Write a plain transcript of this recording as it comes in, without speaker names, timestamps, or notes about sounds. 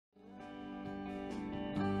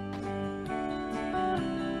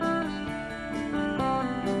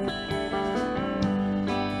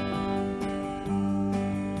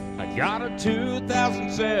Got a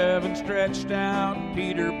 2007 stretched out.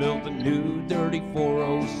 Peter built a new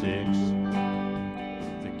 3406.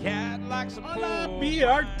 The cat likes a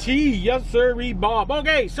BRT, yes sir, Bob.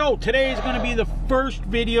 Okay, so today is going to be the first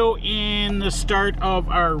video in the start of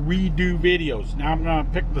our redo videos. Now I'm going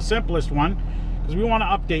to pick the simplest one because we want to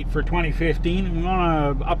update for 2015 and we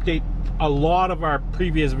want to update a lot of our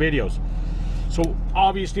previous videos. So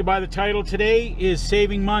obviously by the title today is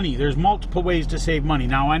saving money. There's multiple ways to save money.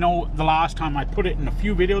 Now I know the last time I put it in a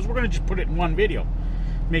few videos, we're going to just put it in one video,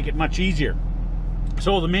 make it much easier.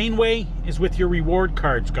 So the main way is with your reward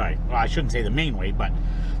cards, guy. Well, I shouldn't say the main way, but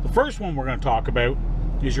the first one we're going to talk about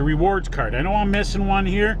is your rewards card. I know I'm missing one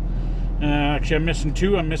here. Actually, I'm missing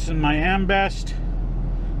two. I'm missing my Ambest.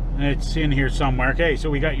 It's in here somewhere. Okay, so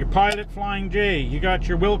we got your Pilot Flying J. You got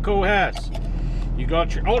your Wilco Hess. You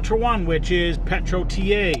got your Ultra One, which is Petro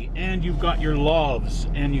TA. And you've got your Loves.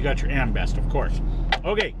 And you got your Ambest, of course.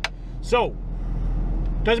 Okay, so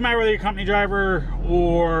doesn't matter whether you're a company driver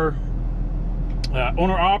or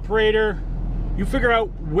owner-operator, you figure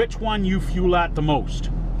out which one you fuel at the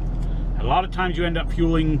most. A lot of times you end up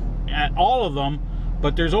fueling at all of them,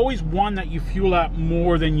 but there's always one that you fuel at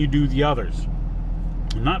more than you do the others.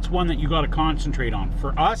 And that's one that you got to concentrate on.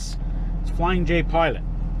 For us, it's Flying J Pilot.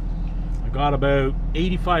 I got about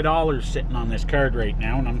 $85 sitting on this card right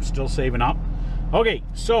now, and I'm still saving up. Okay,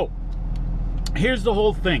 so here's the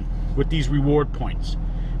whole thing with these reward points.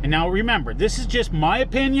 And now remember, this is just my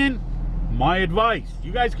opinion, my advice.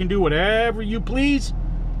 You guys can do whatever you please.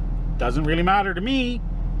 Doesn't really matter to me,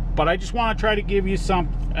 but I just want to try to give you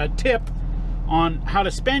a tip on how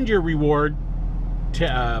to spend your reward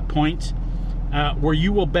points where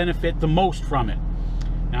you will benefit the most from it.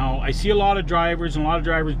 Now, I see a lot of drivers, and a lot of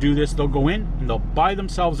drivers do this. They'll go in and they'll buy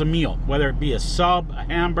themselves a meal, whether it be a sub, a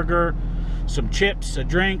hamburger, some chips, a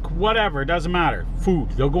drink, whatever, it doesn't matter.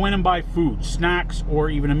 Food. They'll go in and buy food, snacks, or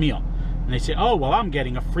even a meal. And they say, oh, well, I'm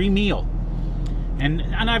getting a free meal. And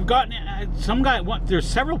I've gotten some guy, there's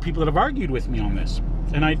several people that have argued with me on this.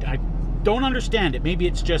 And I don't understand it. Maybe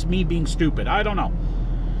it's just me being stupid. I don't know.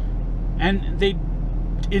 And they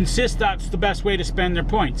insist that's the best way to spend their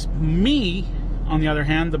points. Me, on the other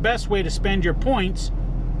hand, the best way to spend your points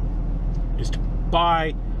is to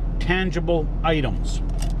buy tangible items,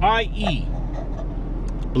 i.e.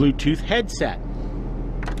 Bluetooth headset,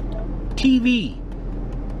 TV,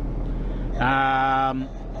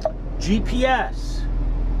 GPS,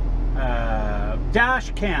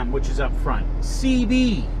 dash cam, which is up front,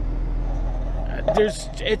 CB.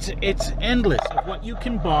 It's endless of what you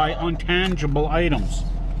can buy on tangible items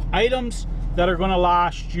that are going to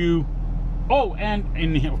last you. Oh, and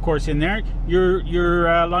of course in there your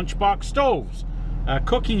lunchbox stoves,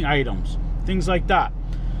 cooking items, things like that.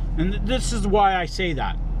 And this is why I say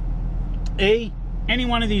that. Any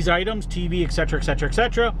one of these items, TV, etc., etc.,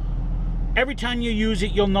 etc., every time you use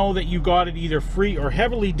it, you'll know that you got it either free or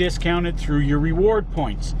heavily discounted through your reward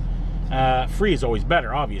points. Free is always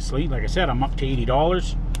better, obviously. Like I said, I'm up to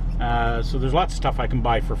 $80, so there's lots of stuff I can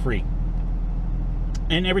buy for free.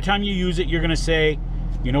 And every time you use it, you're going to say,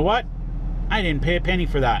 you know what? I didn't pay a penny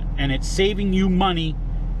for that. And it's saving you money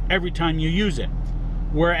every time you use it.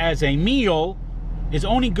 Whereas a meal is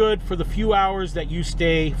only good for the few hours that you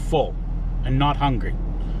stay full and not hungry.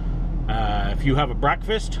 If you have a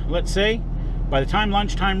breakfast, let's say, by the time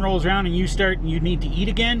lunchtime rolls around and you need to eat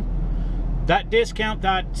again, that discount,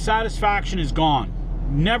 that satisfaction is gone,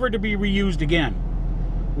 never to be reused again.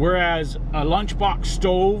 Whereas a lunchbox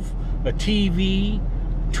stove, a TV,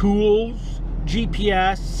 tools,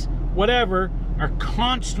 GPS, whatever, are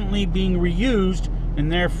constantly being reused, and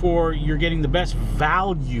therefore you're getting the best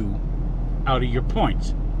value out of your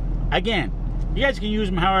points. Again, you guys can use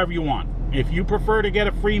them however you want. If you prefer to get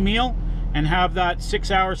a free meal and have that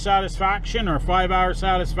 6-hour satisfaction or 5-hour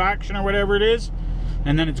satisfaction or whatever it is,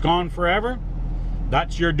 and then it's gone forever,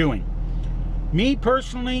 that's your doing. Me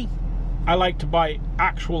personally, I like to buy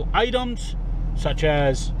actual items such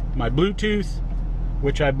as my Bluetooth,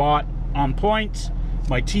 which I bought on points,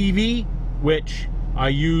 my TV, which I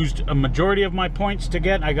used a majority of my points to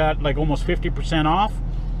get. I got like almost 50% off.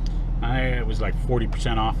 It was like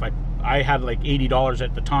 40% off. I had like $80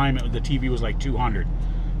 at the time. The TV was like $200.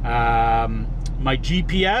 My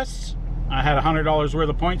GPS, I had $100 worth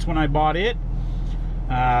of points when I bought it.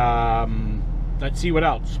 Let's see what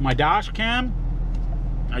else. My dash cam,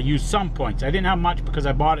 I used some points. I didn't have much because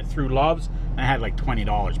I bought it through Loves and I had like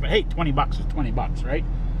 $20. But hey, 20 bucks is 20 bucks, right?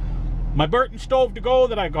 My Burton stove to go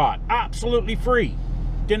that I got, absolutely free.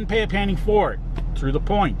 Didn't pay a penny for it through the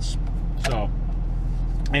points. So,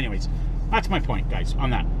 anyways, that's my point, guys, on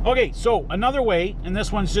that. Okay, so another way, and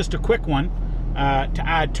this one's just a quick one, to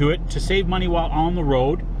add to it to save money while on the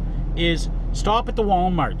road is stop at the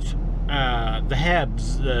Walmarts, the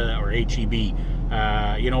Hebs, or HEB.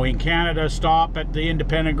 You know, in Canada, stop at the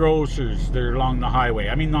independent grocers. They're along the highway.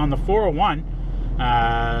 I mean, on the 401,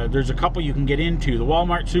 there's a couple you can get into. The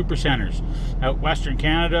Walmart Supercenters out Western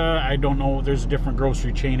Canada. I don't know. There's a different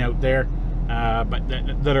grocery chain out there, but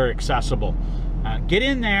that are accessible. Get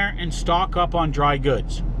in there and stock up on dry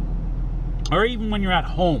goods. Or even when you're at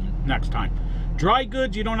home next time. Dry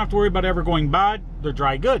goods, you don't have to worry about ever going bad. They're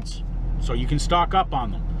dry goods, so you can stock up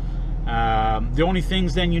on them. The only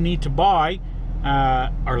things then you need to buy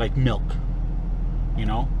are like milk. You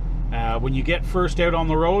know, when you get first out on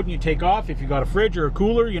the road and you take off, if you got a fridge or a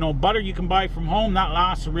cooler, you know, butter you can buy from home. That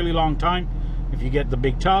lasts a really long time if you get the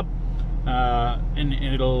big tub,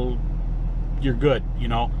 and you're good, you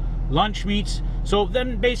know. Lunch meats. So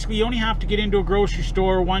then basically you only have to get into a grocery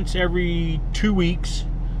store once every 2 weeks,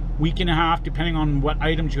 week and a half, depending on what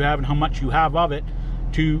items you have and how much you have of it,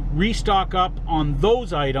 to restock up on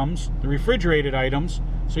those items, the refrigerated items,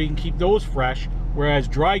 so you can keep those fresh, whereas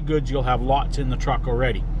dry goods you'll have lots in the truck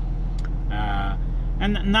already.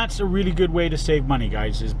 And that's a really good way to save money,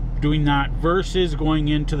 guys, is doing that versus going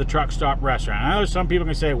into the truck stop restaurant. I know some people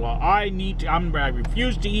can say, well, I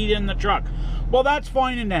refuse to eat in the truck. Well, that's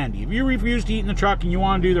fine and dandy. If you refuse to eat in the truck and you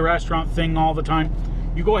want to do the restaurant thing all the time,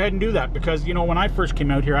 you go ahead and do that. Because, you know, when I first came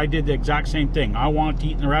out here, I did the exact same thing. I wanted to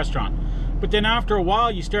eat in the restaurant. But then after a while,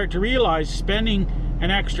 you start to realize spending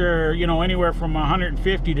an extra, you know, anywhere from $150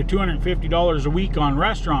 to $250 a week on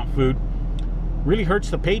restaurant food really hurts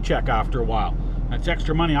the paycheck after a while. That's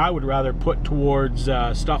extra money I would rather put towards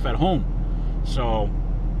stuff at home. So,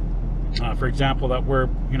 for example, that we're,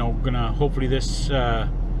 you know, gonna hopefully this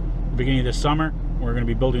beginning of this summer, we're gonna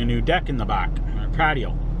be building a new deck in the back, our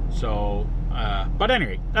patio. So, but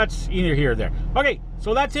anyway, that's either here or there. Okay,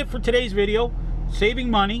 so that's it for today's video. Saving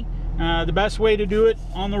money. The best way to do it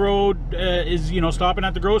on the road is, you know, stopping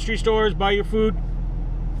at the grocery stores, buy your food,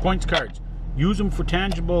 points cards. Use them for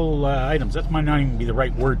tangible items. That might not even be the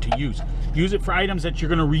right word to use. Use it for items that you're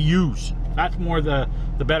going to reuse. That's more the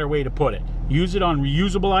better way to put it. Use it on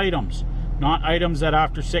reusable items, not items that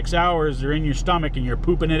after 6 hours they're in your stomach and you're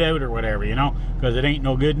pooping it out or whatever, you know, because it ain't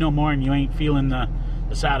no good no more and you ain't feeling the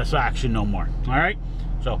satisfaction no more. All right,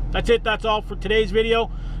 so that's it. That's all for today's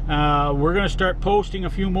video. We're going to start posting a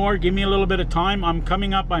few more. Give me a little bit of time. I'm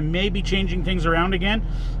coming up. I may be changing things around again,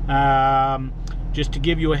 just to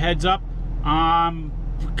give you a heads up.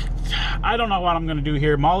 I don't know what I'm gonna do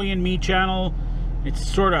here. Molly and Me channel, it's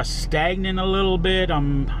sort of stagnant a little bit.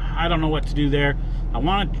 I don't know what to do there. I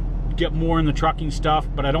want to get more in the trucking stuff,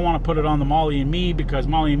 but I don't want to put it on the Molly and Me, because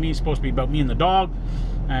Molly and Me is supposed to be about me and the dog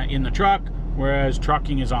in the truck, whereas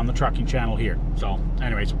trucking is on the trucking channel here. So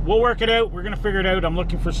anyways, we'll work it out. We're gonna figure it out. I'm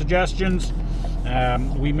looking for suggestions.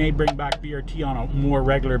 We may bring back BRT on a more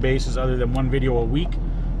regular basis other than one video a week,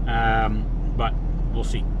 but we'll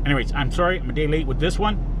see. Anyways, I'm sorry I'm a day late with this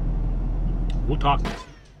one. We'll talk.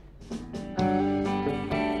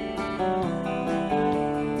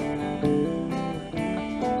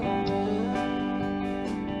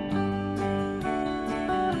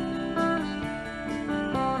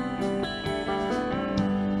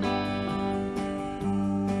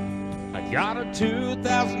 I got a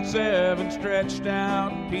 2007 stretched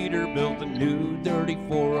out. Peter built a new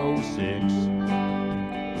 3406.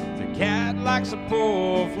 Cat likes a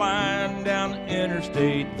pull flying down the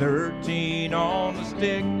Interstate 13 on the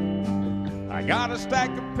stick. I got a stack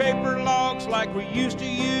of paper logs like we used to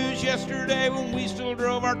use yesterday when we still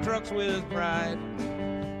drove our trucks with pride.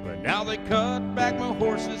 But now they cut back, my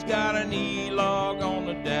horses got an E-log on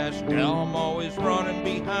the dash. Now I'm always running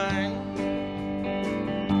behind.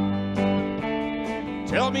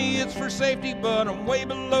 Tell me it's for safety, but I'm way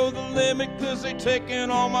below the limit, 'cause they taking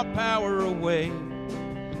all my power away.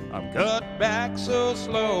 I'm cut back so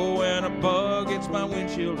slow, and a bug hits my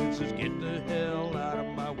windshield and says, get the hell out of my